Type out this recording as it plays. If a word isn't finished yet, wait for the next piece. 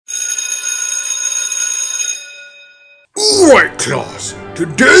Alright class,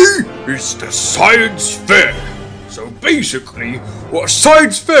 today is the science fair. So basically, what a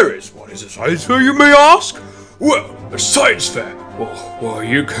science fair is. What is a science fair, you may ask? Well, a science fair, well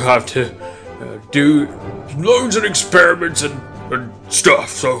you have to do loads of experiments and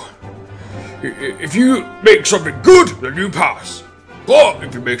stuff. So if you make something good, then you pass. But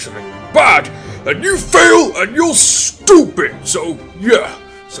if you make something bad, then you fail and you're stupid. So yeah,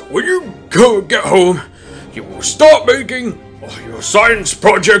 so when you get home, you will start making your science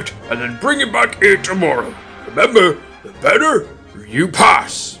project and then bring it back here tomorrow. Remember, the better you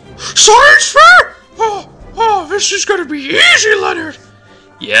pass. Science fair? Oh, this is gonna be easy, Leonard.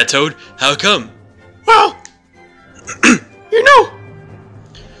 Yeah, Toad, how come? Well, it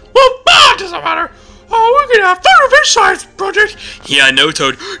doesn't matter. Oh, we're gonna have fun with this science project. Yeah, I know,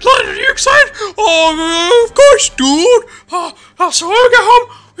 Toad. Leonard, are you excited? Oh, of course, dude. So when we get home,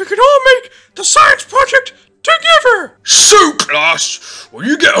 we can all make the science project together. So, class, when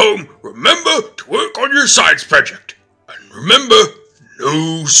you get home, remember to work on your science project. And remember,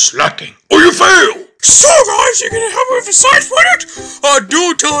 no slacking, or you fail. So, guys, you're gonna help me with the science project? Oh,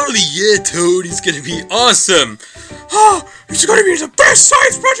 dude, totally. Yeah, Toad, it's gonna be awesome. Oh, it's gonna be the best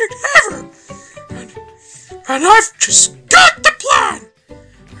science project ever. And I've just got the plan.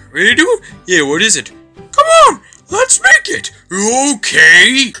 Ready to do it? Yeah, what is it? Come on, let's make it.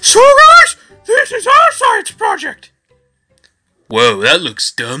 Okay. So, guys, this is our science project. Whoa, that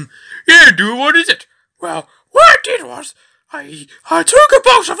looks dumb. Yeah, dude, what is it? Well, what I did was, I took a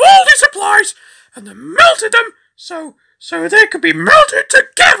box of all these supplies and then melted them so they could be melted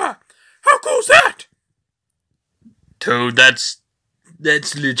together. How cool is that? Toad, that's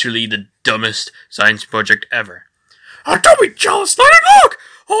literally the dumbest science project ever. Oh, don't be jealous, Leonard. Look,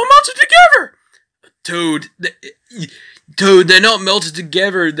 all melted together. Toad, they're not melted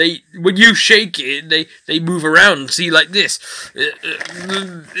together. When you shake it, they move around. See, like this.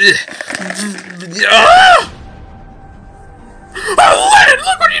 Oh, Leonard,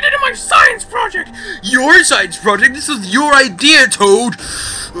 look what you did in my science project. Your science project? This was your idea, Toad.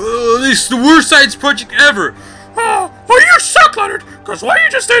 This is the worst science project ever. Oh, well, you suck, Leonard, because what you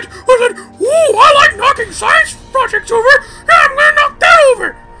just did was that, ooh, I like knocking science projects over, and I'm gonna knock that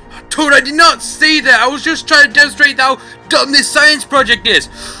over. Toad, I did not say that. I was just trying to demonstrate how dumb this science project is.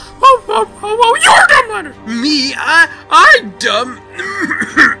 Well, you're dumb, Leonard. Me? I'm dumb.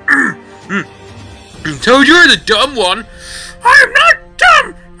 Toad, you're the dumb one. I am not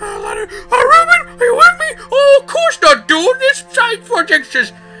dumb, Leonard. Reuben, are you with me? Oh, of course not, dude. This science project's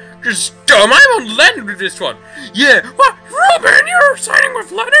just dumb. I'm on Leonard with this one. Yeah. What? Reuben, you're siding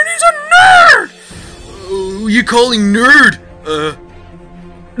with Leonard. He's a nerd. Oh, you calling nerd?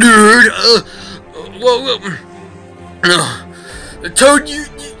 Nerd? Toad,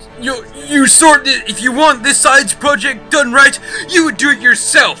 you sort it. If you want this science project done right, you would do it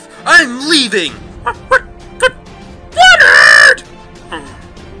yourself. I'm leaving. What? Leonard!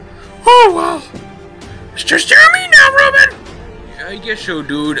 Oh, well. It's just you and me now, Reuben. I guess so,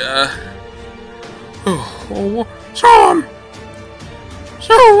 dude. So we're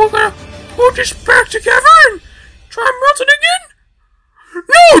gonna put this back together and try and melt it again?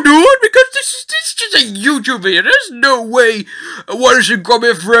 No, dude, because this is just a YouTube video. There's no way one should come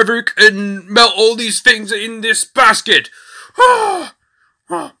here forever and melt all these things in this basket. Well,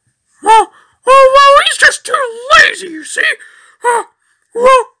 he's just too lazy, you see.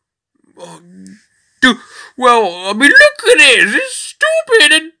 Well, I mean, look at this. It's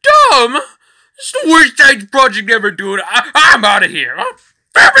stupid and dumb. It's the worst science project ever, dude. I'm out of here.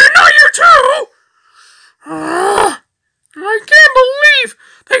 Baby, not you too. I can't believe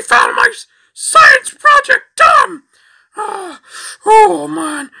they found my science project dumb. Oh,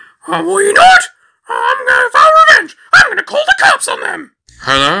 man. Well, you know what? I'm gonna file revenge. I'm gonna call the cops on them.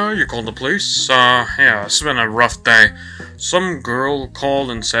 Hello, you called the police? Yeah, it's been a rough day. Some girl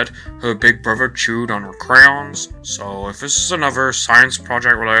called and said her big brother chewed on her crayons, so if this is another science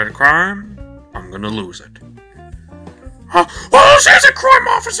project-related crime, I'm gonna lose it. Well, she's a crime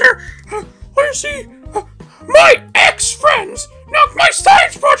officer! Well, you see, my ex-friends knocked my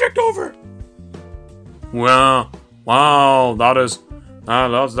science project over! Well, wow, that's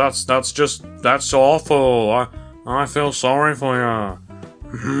awful. I feel sorry for you.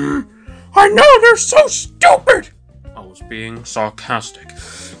 I know, they're so stupid! I was being sarcastic.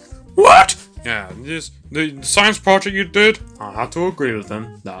 What? Yeah, the science project you did, I have to agree with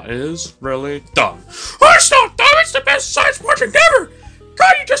them. That is really dumb. Oh, it's not dumb, it's the best science project ever!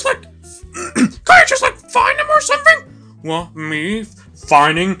 Can't you just find them or something? What, me?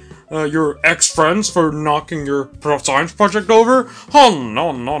 Finding your ex-friends for knocking your science project over? Oh,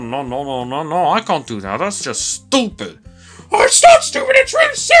 no, I can't do that. That's just stupid. Oh, it's not stupid, it's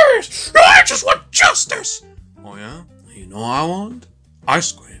really serious! No, I just want justice! Oh yeah? You know what I want?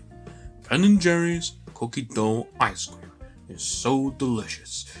 Ice cream. Ben & Jerry's cookie dough ice cream is so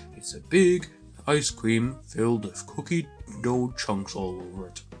delicious. It's a big ice cream filled with cookie dough chunks all over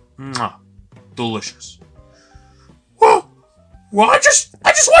it. Mwah. Delicious. Well, I just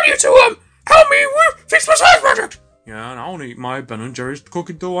want you to, help me fix my science project! Yeah, and I want to eat my Ben & Jerry's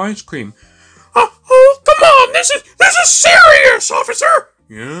cookie dough ice cream. Oh, come on, this is serious, officer!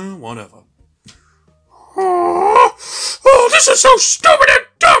 Yeah, whatever. Oh, this is so stupid and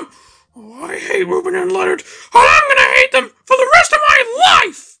dumb! Oh, I hate Reuben and Leonard, and I'm gonna hate them for the rest of my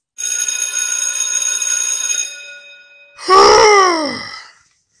life!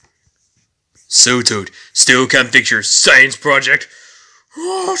 So, Toad, still can't fix your science project?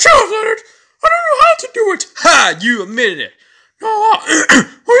 Oh, shut up, Leonard! I don't know how to do it! Ha! You admitted it! No, well,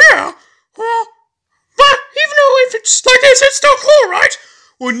 yeah. But even though if it's like this, it's still cool, right?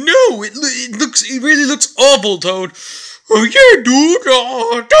 Well, no, it really looks awful, Toad. Oh, yeah, dude.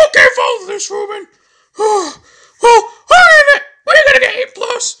 Don't get involved in this, Reuben. We're gonna get A+.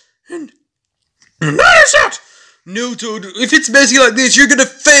 And that is that. No, Toad, if it's messy like this, you're gonna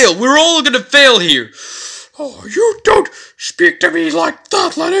fail. We're all gonna fail here. Oh, you don't speak to me like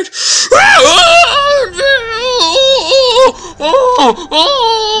that, Leonard.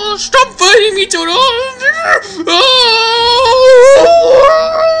 Stop fighting me, Toad.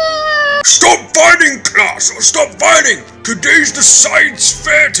 Stop fighting, class, or stop fighting! Today's the science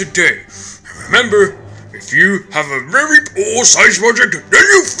fair today. Remember, if you have a very poor science project, then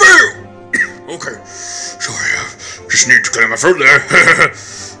you fail! Okay, sorry, I just need to clear my throat there.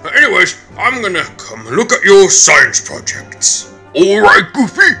 Anyways, I'm gonna come look at your science projects. Alright,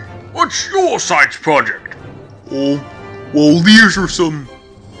 Goofy, what's your science project? Oh, well, these are some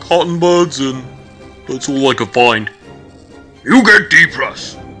cotton buds, and that's all I could find. You get D+.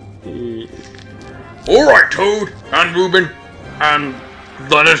 Alright, Toad, and Reuben, and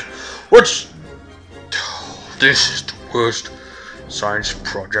Leonard, what's... This is the worst science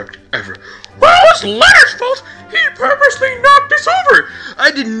project ever. Well, it's Leonard's fault! He purposely knocked this over!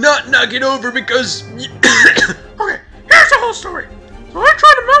 I did not knock it over because... Okay, here's the whole story. So I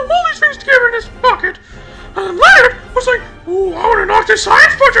tried to melt all these things together in this bucket, and Leonard was like, "Ooh, I want to knock this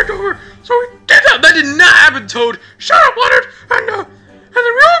science project over." So he did that. That did not happen, Toad. Shut up, Leonard. And then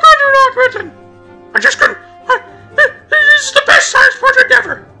we all got to knock it, and I just couldn't. This is the best science project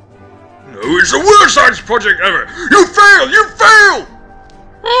ever. No, it's the worst science project ever. You fail! You fail!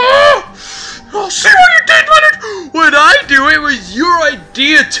 Oh, see what you did, Leonard. What I do, it was your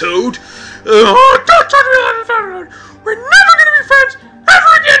idea, Toad. Oh, don't touch me, Leonard. We're never gonna be friends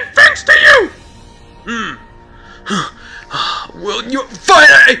ever again, thanks to you. Well, you're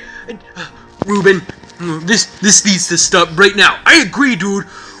fine. Reuben, this needs to stop right now. I agree, dude.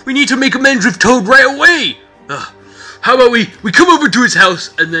 We need to make amends with Toad right away. How about we come over to his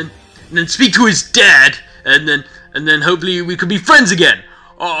house and then speak to his dad, and then hopefully we could be friends again.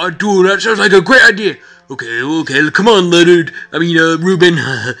 Oh, dude, that sounds like a great idea. Okay, come on, Leonard. Reuben.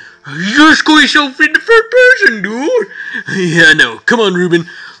 You screw yourself in the third person, dude. Yeah, no. Come on, Reuben.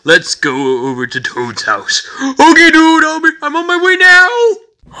 Let's go over to Toad's house. Okay, dude. I'm on my way now.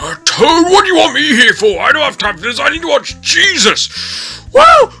 Toad, what do you want me here for? I don't have time for this. I need to watch Jesus.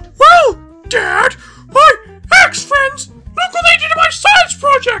 Well, Dad, my ex-friends, look what they did to my science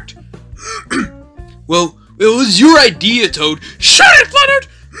project. Well, it was your idea, Toad. Shut it, Leonard.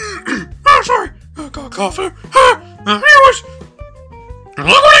 Oh, sorry. I got a cough there. Anyways, look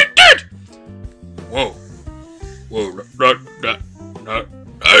what I did. Whoa, that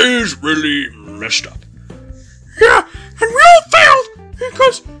is really messed up. Yeah, and we all failed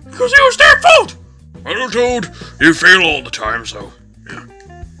because it was their fault. I know, Toad, you fail all the time, so yeah.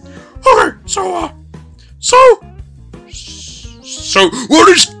 Okay, So what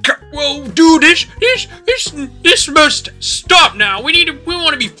is? Well, dude, this must stop now. We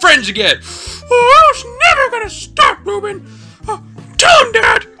want to be friends again. Oh, I was never gonna stop, Reuben. Tell him,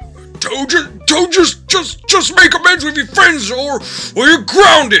 Dad. Toad, just make amends with your friends, or you're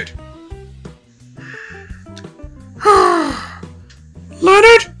grounded.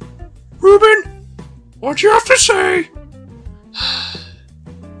 Leonard, Reuben, what you have to say?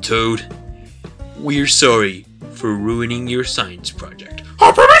 Toad, we're sorry for ruining your science project.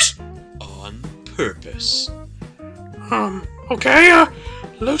 On purpose? On purpose. Okay,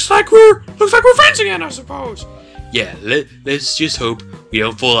 looks like we're friends again, I suppose. Yeah, let's just hope we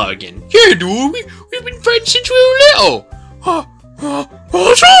don't fall out again. Yeah, dude, we've been friends since we were little. Well,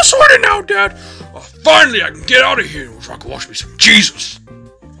 it's all sorted now, Dad. Finally, I can get out of here so I can watch me some Jesus.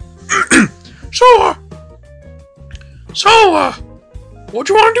 So, what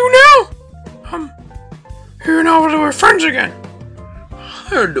do you want to do now? Here now we're friends again. I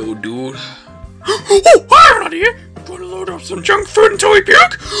don't know, dude. Oh, I have an idea. You want to load up some junk food until we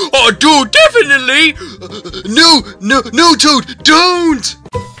puke? Oh, dude, definitely! No, Toad, don't!